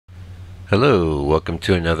Hello, welcome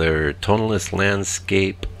to another Tonalist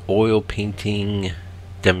landscape oil painting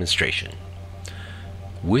demonstration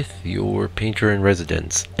with your painter in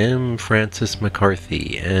residence, M. Francis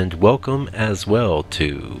McCarthy, and welcome as well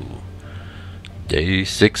to day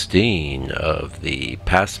 16 of the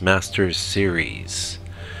Past Masters series.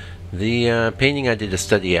 The painting I did a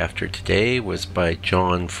study after today was by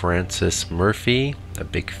John Francis Murphy, a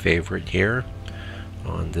big favorite here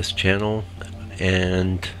on this channel,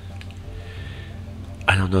 and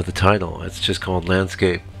I don't know the title. It's just called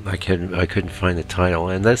Landscape. I couldn't find the title,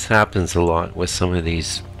 and this happens a lot with some of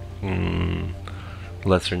these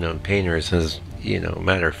lesser known painters. As you know,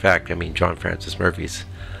 matter of fact, I mean, John Francis Murphy's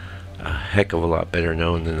a heck of a lot better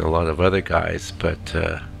known than a lot of other guys, but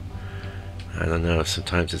I don't know,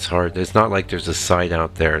 sometimes it's hard. It's not like there's a site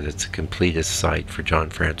out there that's a completist site for John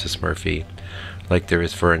Francis Murphy like there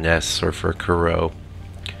is for Ernest or for Corot.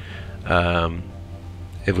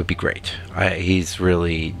 It would be great. He's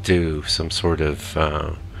really due some sort of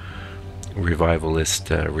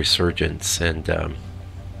revivalist resurgence, and I'm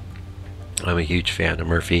a huge fan of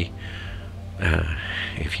Murphy.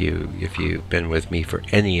 If you've been with me for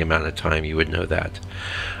any amount of time, you would know that.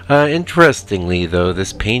 Interestingly, though,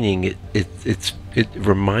 this painting it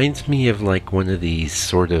reminds me of like one of these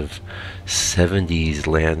sort of 70s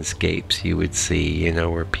landscapes you would see, you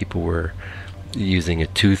know, where people were using a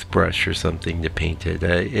toothbrush or something to paint it.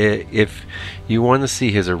 If you want to see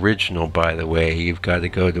his original, by the way, you've got to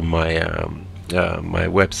go to my my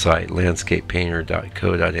website,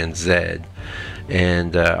 landscapepainter.co.nz,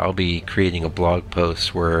 and I'll be creating a blog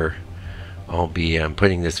post where I'll be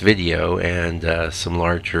putting this video and some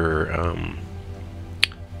larger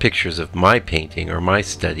pictures of my painting or my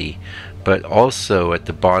study, but also at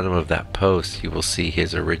the bottom of that post you will see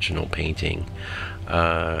his original painting.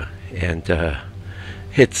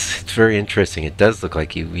 It's very interesting. It does look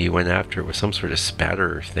like he went after it with some sort of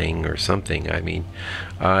spatter thing or something. I mean,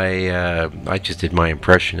 I just did my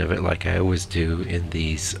impression of it like I always do in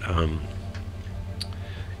these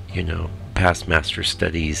you know, past master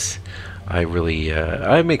studies. I really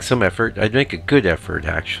I make some effort. I'd make a good effort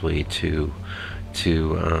actually to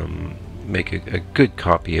make a good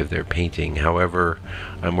copy of their painting. However,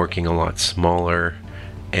 I'm working a lot smaller,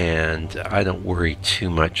 and I don't worry too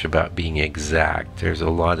much about being exact. There's a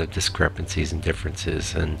lot of discrepancies and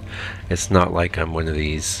differences, and it's not like I'm one of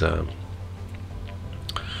these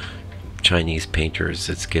Chinese painters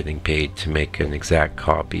that's getting paid to make an exact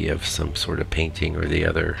copy of some sort of painting or the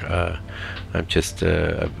other. I'm just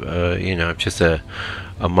you know, I'm just a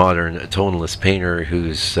modern tonalist painter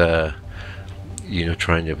who's you know,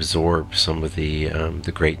 trying to absorb some of the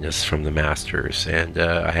greatness from the masters, and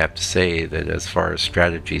I have to say that as far as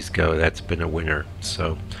strategies go, that's been a winner.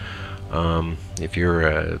 So if you're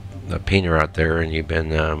a painter out there and you've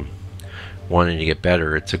been wanting to get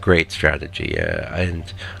better, it's a great strategy,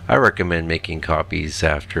 and I recommend making copies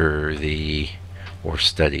after the, or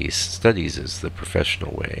studies is the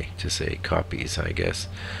professional way to say copies, I guess,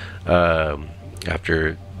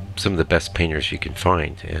 after some of the best painters you can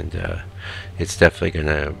find, and it's definitely going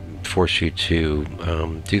to force you to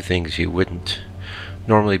do things you wouldn't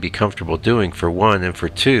normally be comfortable doing, for one, and for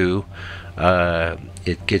two,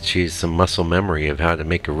 it gets you some muscle memory of how to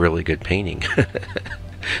make a really good painting.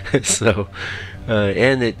 So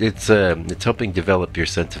and it's helping develop your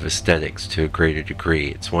sense of aesthetics to a greater degree.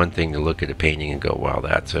 It's one thing to look at a painting and go, wow,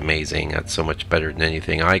 that's amazing, that's so much better than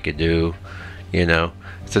anything I could do, you know.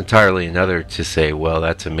 It's entirely another to say, well,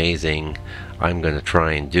 that's amazing, I'm going to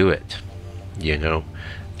try and do it, you know.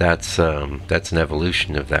 That's an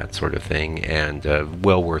evolution of that sort of thing, and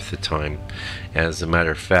well worth the time. As a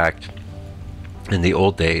matter of fact, in the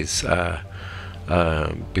old days,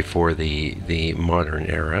 before the modern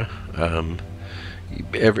era,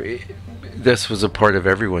 this was a part of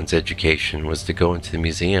everyone's education, was to go into the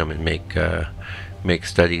museum and make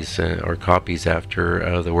studies or copies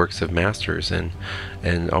after the works of masters, and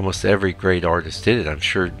almost every great artist did it. I'm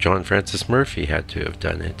sure John Francis Murphy had to have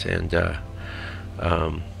done it, and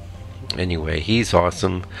anyway, he's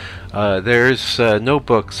awesome. There's no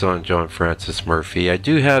books on John Francis Murphy. I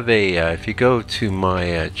do have a if you go to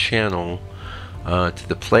my channel, to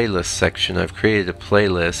the playlist section, I've created a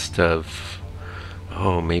playlist of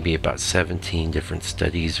maybe about 17 different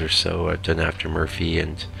studies or so I've done after Murphy,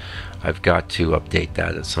 and I've got to update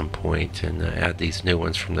that at some point and add these new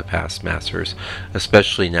ones from the past masters,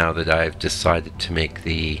 especially now that I've decided to make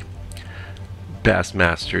the Past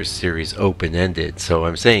Masters series open-ended. So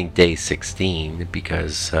I'm saying day 16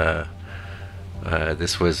 because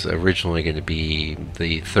this was originally going to be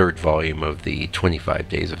the third volume of the 25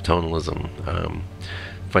 Days of Tonalism.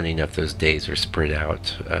 funny enough, those days are spread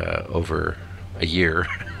out over a year.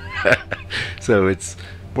 So it's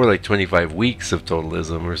more like 25 weeks of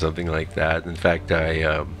totalism or something like that. In fact,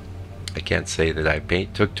 I can't say that I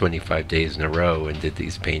took 25 days in a row and did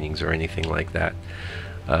these paintings or anything like that.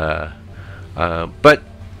 But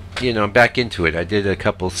you know, I'm back into it. I did a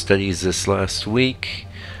couple studies this last week.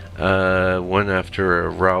 One after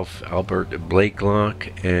Ralph Albert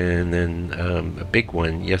Blakelock, and then a big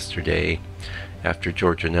one yesterday after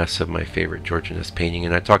Georgia Nessa, my favorite Georgia Nessa painting.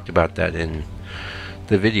 And I talked about that in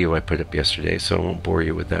the video I put up yesterday, so I won't bore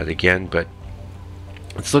you with that again, but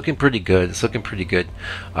it's looking pretty good. It's looking pretty good.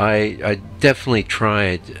 I definitely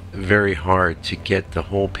tried very hard to get the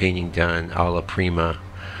whole painting done a la prima,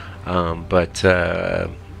 but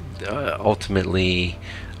ultimately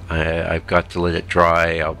I've got to let it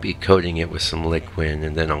dry. I'll be coating it with some liquid,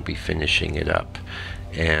 and then I'll be finishing it up.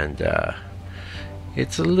 And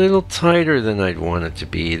it's a little tighter than I'd want it to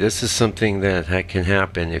be. This is something that can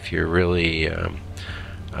happen if you're really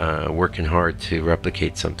working hard to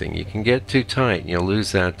replicate something. You can get too tight and you'll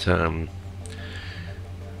lose that,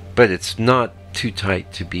 but it's not too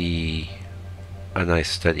tight to be a nice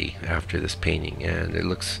study after this painting. And it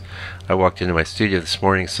looks, I walked into my studio this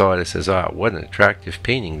morning, saw it, and says, ah, what an attractive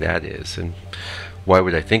painting that is. And why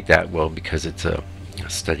would I think that? Well, because it's a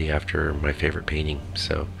study after my favorite painting.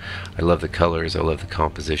 So I love the colors, I love the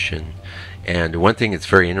composition. And one thing that's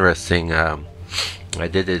very interesting, I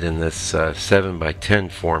did it in this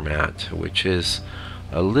 7x10 format, which is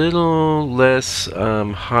a little less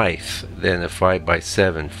height than a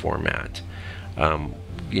 5x7 format.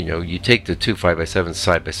 You know, you take the two 5x7s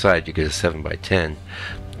side by side, you get a 7x10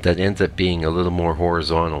 that ends up being a little more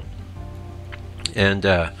horizontal. And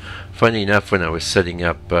funny enough, when I was setting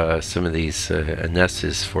up some of these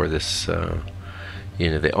Nesses for this, you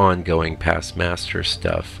know, the ongoing past master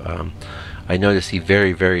stuff, I noticed he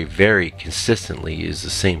very, very, very consistently used the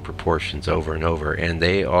same proportions over and over, and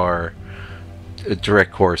they are a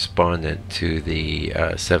direct correspondent to the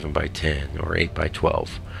 7x10 or 8x12.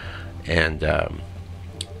 And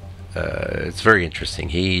it's very interesting.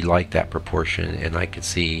 He liked that proportion, and I could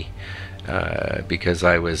see, because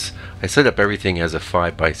I set up everything as a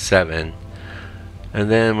 5x7,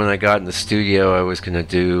 and then when I got in the studio, I was going to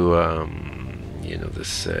do you know,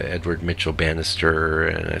 this Edward Mitchell Bannister,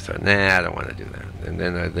 and I thought, nah, I don't want to do that. And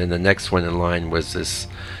then the next one in line was this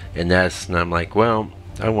Ines, and I'm like, well,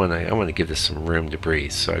 I want to give this some room to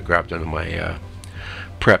breathe. So I grabbed one of my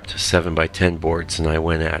prepped 7x10 boards, and I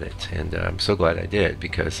went at it. And I'm so glad I did,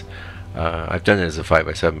 because I've done it as a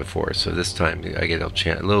 5x7 before, so this time I get a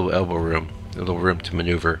little elbow room, a little room to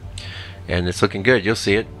maneuver. And it's looking good. You'll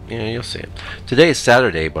see it. Yeah, you'll see it. Today is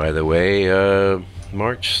Saturday, by the way.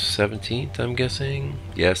 March 17th, I'm guessing.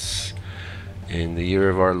 Yes, in the year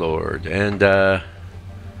of our Lord. And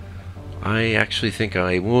I actually think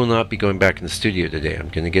I will not be going back in the studio today. I'm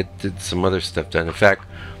going to get some other stuff done. In fact,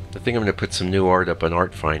 I think I'm going to put some new art up on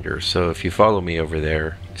Art Finder. So if you follow me over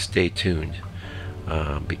there, stay tuned,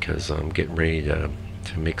 because I'm getting ready to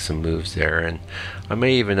make some moves there. And I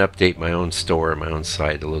may even update my own store, my own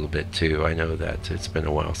site a little bit too. I know that it's been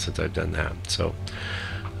a while since I've done that. So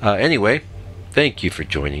anyway, thank you for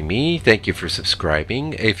joining me. Thank you for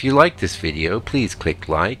subscribing. If you like this video, please click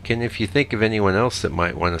like. And if you think of anyone else that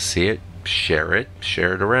might want to see it, share it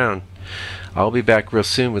around. I'll be back real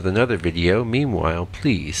soon with another video. Meanwhile,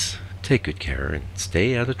 please take good care and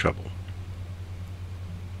stay out of trouble.